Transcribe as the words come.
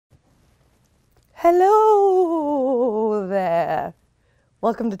Hello there.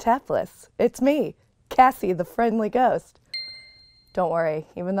 Welcome to Tapless. It's me, Cassie, the friendly ghost. Don't worry,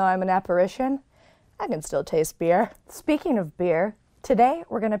 even though I'm an apparition, I can still taste beer. Speaking of beer, today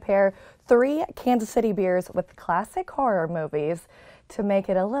we're going to pair 3 Kansas City beers with classic horror movies to make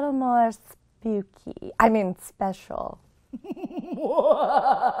it a little more spooky. I mean, special.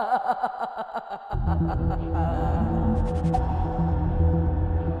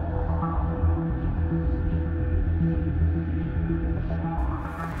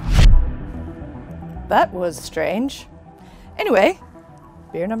 That was strange. Anyway,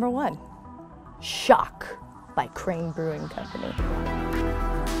 beer number 1, Shock by Crane Brewing Company.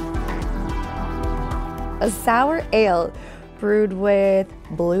 A sour ale brewed with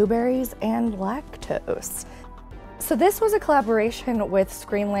blueberries and lactose. So this was a collaboration with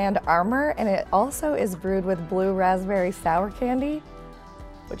Screenland Armor, and it also is brewed with blue raspberry sour candy,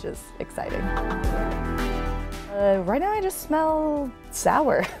 which is exciting. Right now I just smell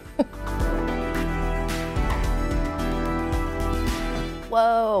sour.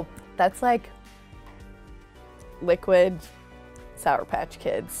 Whoa, that's like liquid Sour Patch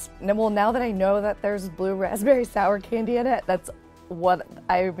Kids. Well, now that I know that there's blue raspberry sour candy in it, that's what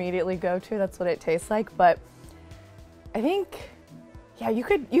I immediately go to. That's what it tastes like. But I think, yeah, you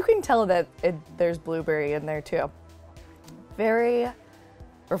can tell that there's blueberry in there too. Very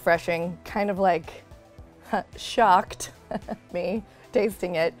refreshing, kind of like shocked me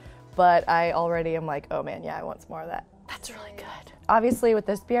tasting it, but I already am like, oh man, yeah, I want some more of that. That's really good. Obviously with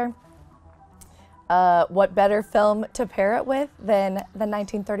this beer, what better film to pair it with than the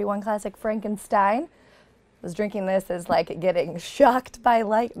 1931 classic Frankenstein? I was drinking this as like getting shocked by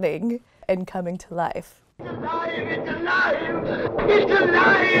lightning and coming to life. It's alive! It's alive! It's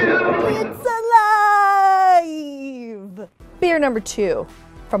alive! It's alive! Beer number 2,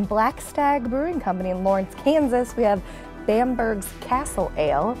 from Black Stag Brewing Company in Lawrence, Kansas, we have Bamburgh's Castle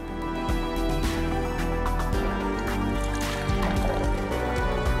Ale.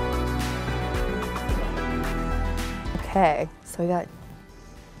 Okay, so we got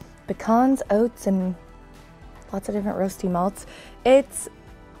pecans, oats, and lots of different roasty malts. It's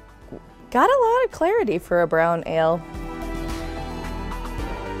got a lot of clarity for a brown ale.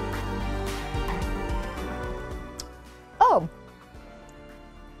 Oh,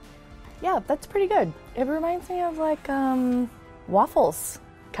 yeah, that's pretty good. It reminds me of like waffles,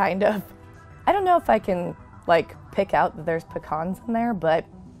 kind of. I don't know if I can like pick out that there's pecans in there, but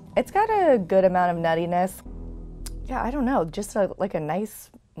it's got a good amount of nuttiness. Yeah, I don't know, just like a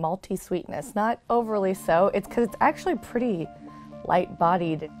nice malty sweetness, not overly so. It's because it's actually pretty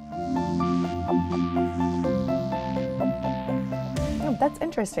light-bodied. Oh, that's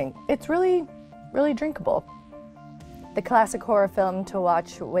interesting. It's really, really drinkable. The classic horror film to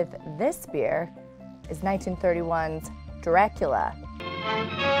watch with this beer is 1931's Dracula.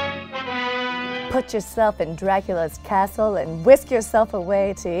 Put yourself in Dracula's castle and whisk yourself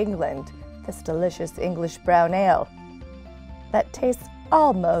away to England. This delicious English brown ale that tastes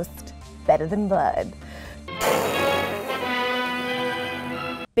almost better than blood.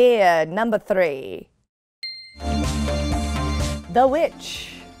 Beer number 3, The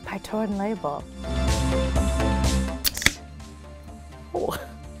Witch by Torn Label. Oh,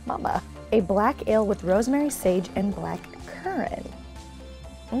 mama. A black ale with rosemary, sage, and black currant.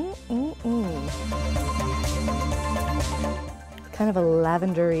 Kind of a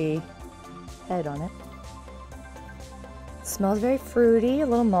lavendery head on it. Smells very fruity, a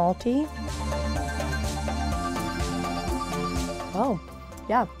little malty. Oh,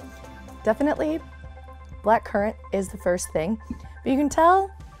 yeah, definitely black currant is the first thing. But you can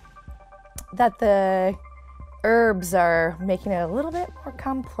tell that the herbs are making it a little bit more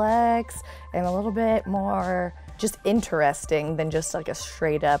complex and a little bit more just interesting than just like a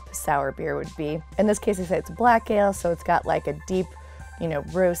straight up sour beer would be. In this case, I say it's a black ale, so it's got like a deep,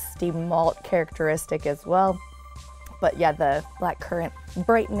 roasty malt characteristic as well. But yeah, the black currant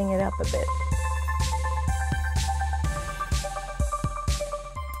brightening it up a bit.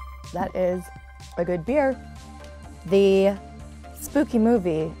 That is a good beer. The spooky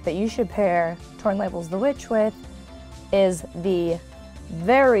movie that you should pair Torn Label's The Witch with is the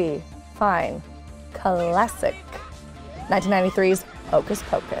very fine, classic 1993's Hocus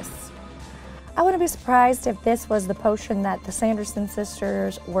Pocus. I wouldn't be surprised if this was the potion that the Sanderson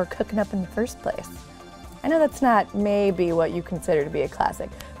sisters were cooking up in the first place. I know that's not maybe what you consider to be a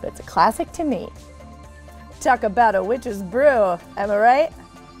classic, but it's a classic to me. Talk about a witch's brew, am I right?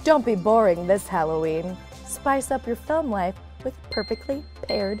 Don't be boring this Halloween. Spice up your film life with perfectly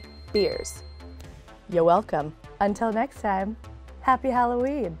paired beers. You're welcome. Until next time, happy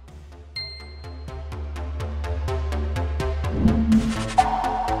Halloween.